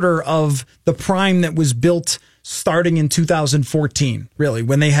quarter of the prime that was built starting in 2014, really,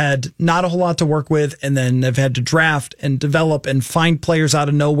 when they had not a whole lot to work with, and then they've had to draft and develop and find players out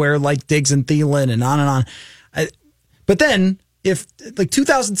of nowhere like Diggs and Thielen and on. But then if like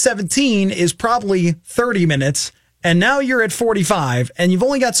 2017 is probably 30 minutes, and now you're at 45 and you've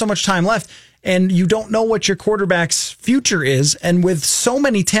only got so much time left and you don't know what your quarterback's future is. And with so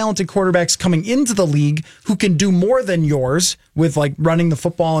many talented quarterbacks coming into the league who can do more than yours with like running the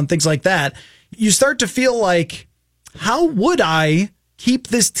football and things like that, you start to feel like, how would I keep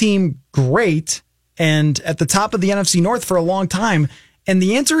this team great and at the top of the NFC North for a long time? And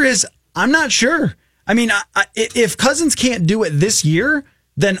the answer is, I'm not sure. I mean, if Cousins can't do it this year,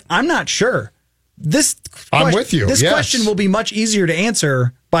 then I'm not sure. I'm with you. This question will be much easier to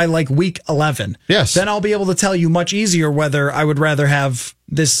answer by like week 11. Yes. Then I'll be able to tell you much easier whether I would rather have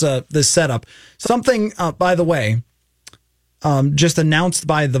this setup. Something, by the way, just announced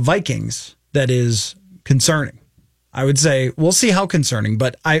by the Vikings that is concerning. I would say we'll see how concerning,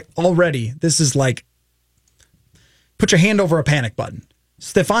 but this is like put your hand over a panic button.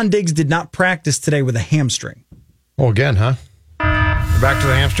 Stephon Diggs did not practice today with a hamstring. Oh, again, huh? Back to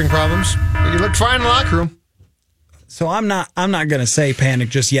the hamstring problems. You looked fine in the locker room. So I'm not going to say panic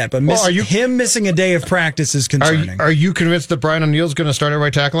just yet, but him missing a day of practice is concerning. Are you convinced that Brian O'Neill's going to start at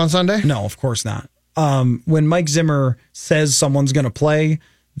right tackle on Sunday? No, of course not. When Mike Zimmer says someone's going to play,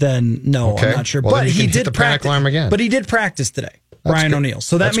 then no, I'm not sure. Well, but he did the panic alarm again. But he did practice today, Brian O'Neill.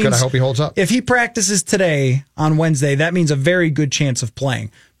 So that means good. I hope he holds up. If he practices today on Wednesday, that means a very good chance of playing.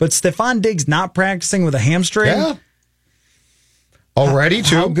 But Stephon Diggs not practicing with a hamstring. Yeah. Already,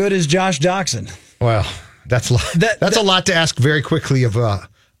 too? How good is Josh Doxson? Well, that's a lot to ask very quickly of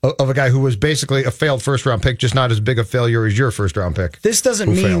a guy who was basically a failed first-round pick, just not as big a failure as your first-round pick. This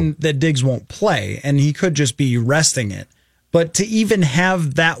doesn't mean that Diggs won't play, and he could just be resting it. But to even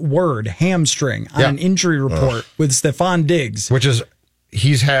have that word, hamstring, on an injury report with Stephon Diggs. Which is,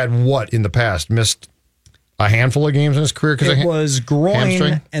 he's had what in the past? Missed a handful of games in his career? It was groin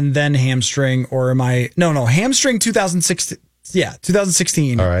hamstring? And then hamstring, or am I... No, hamstring 2016. Yeah,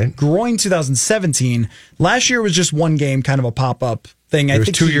 2016. All right. Groin 2017. Last year was just one game, kind of a pop-up thing. It was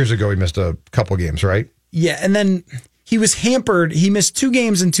 2 years ago he missed a couple games, right? Yeah, and then he was hampered. He missed 2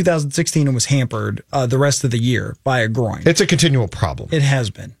 games in 2016 and was hampered the rest of the year by a groin. It's a continual problem. It has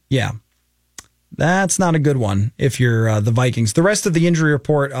been, yeah. That's not a good one if you're the Vikings. The rest of the injury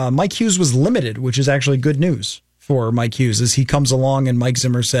report, Mike Hughes was limited, which is actually good news for Mike Hughes as he comes along, and Mike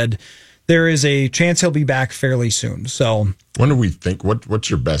Zimmer said there is a chance he'll be back fairly soon. So when do we think? What's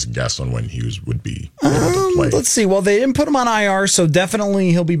your best guess on when Hughes would be able to play? Let's see. Well, they didn't put him on IR, so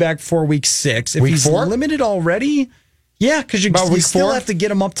definitely he'll be back before week 6. If he's limited already, yeah, because you still have to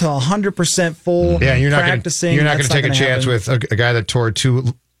get him up to 100% full. Yeah, you're not practicing. You're not going to take a chance with a guy that tore 2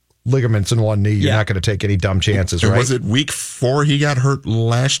 ligaments in one knee. You're not going to take any dumb chances, right? Was it week 4 he got hurt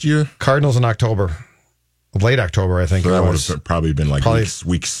last year? Cardinals in October. Late October, I think. So that would have probably been like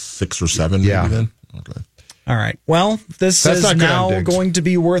week 6 or 7. Yeah. Maybe then? Okay. All right. Well, this is now going to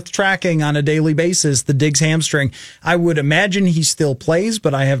be worth tracking on a daily basis, the Diggs hamstring. I would imagine he still plays,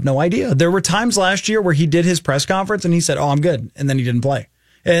 but I have no idea. There were times last year where he did his press conference and he said, I'm good. And then he didn't play.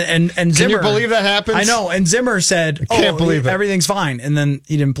 And Zimmer, can you believe that happens? I know. And Zimmer said, can't believe it. Everything's fine. And then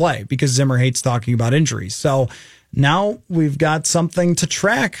he didn't play because Zimmer hates talking about injuries. So now we've got something to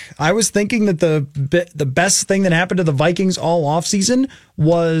track. I was thinking that the best thing that happened to the Vikings all offseason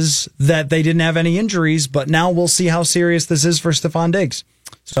was that they didn't have any injuries, but now we'll see how serious this is for Stephon Diggs.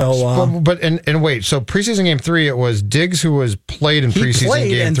 So, wait. So preseason game 3, it was Diggs who was played in preseason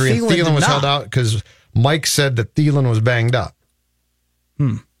game 3, and Thielen was held out because Mike said that Thielen was banged up.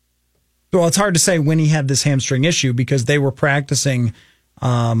 Well, it's hard to say when he had this hamstring issue because they were practicing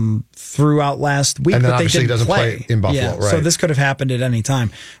throughout last week, and then but they obviously didn't doesn't play in Buffalo, right? So this could have happened at any time.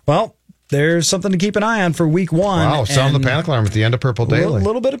 Well, there's something to keep an eye on for week 1. Wow, sound the panic alarm at the end of Purple Daily. A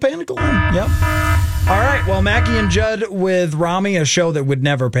little bit of panic alarm, yep. All right, well, Mackie and Judd with Rami, a show that would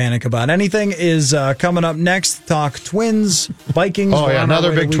never panic about anything, is coming up next. Talk Twins, Vikings. Oh, yeah,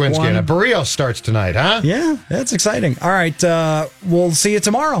 another big Twins game. Barrios starts tonight, huh? Yeah, that's exciting. All right, we'll see you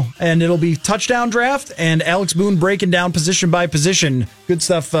tomorrow, and it'll be touchdown draft and Alex Boone breaking down position by position. Good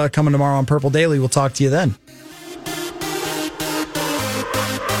stuff coming tomorrow on Purple Daily. We'll talk to you then.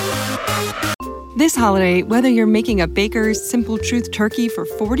 This holiday, whether you're making a Baker's Simple Truth turkey for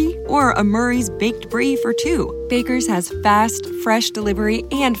 40 or a Murray's Baked Brie for 2, Baker's has fast, fresh delivery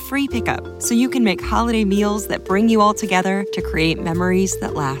and free pickup, so you can make holiday meals that bring you all together to create memories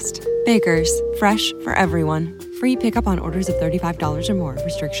that last. Baker's, fresh for everyone. Free pickup on orders of $35 or more.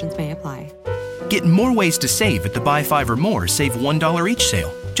 Restrictions may apply. Get more ways to save at the Buy 5 or More Save $1 each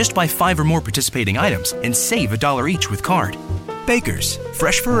sale. Just buy 5 or more participating items and save $1 each with card. Baker's,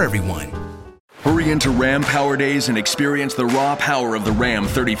 fresh for everyone. Hurry into Ram Power Days and experience the raw power of the Ram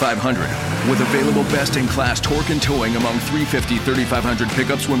 3500. With available best-in-class torque and towing among 350 3500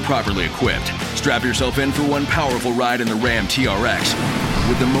 pickups when properly equipped. Strap yourself in for one powerful ride in the Ram TRX.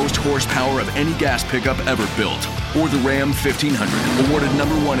 With the most horsepower of any gas pickup ever built. Or the Ram 1500, awarded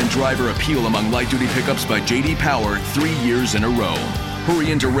 #1 in driver appeal among light-duty pickups by J.D. Power 3 years in a row.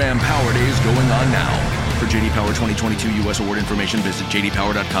 Hurry into Ram Power Days going on now. For J.D. Power 2022 U.S. award information, visit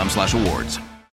jdpower.com/awards.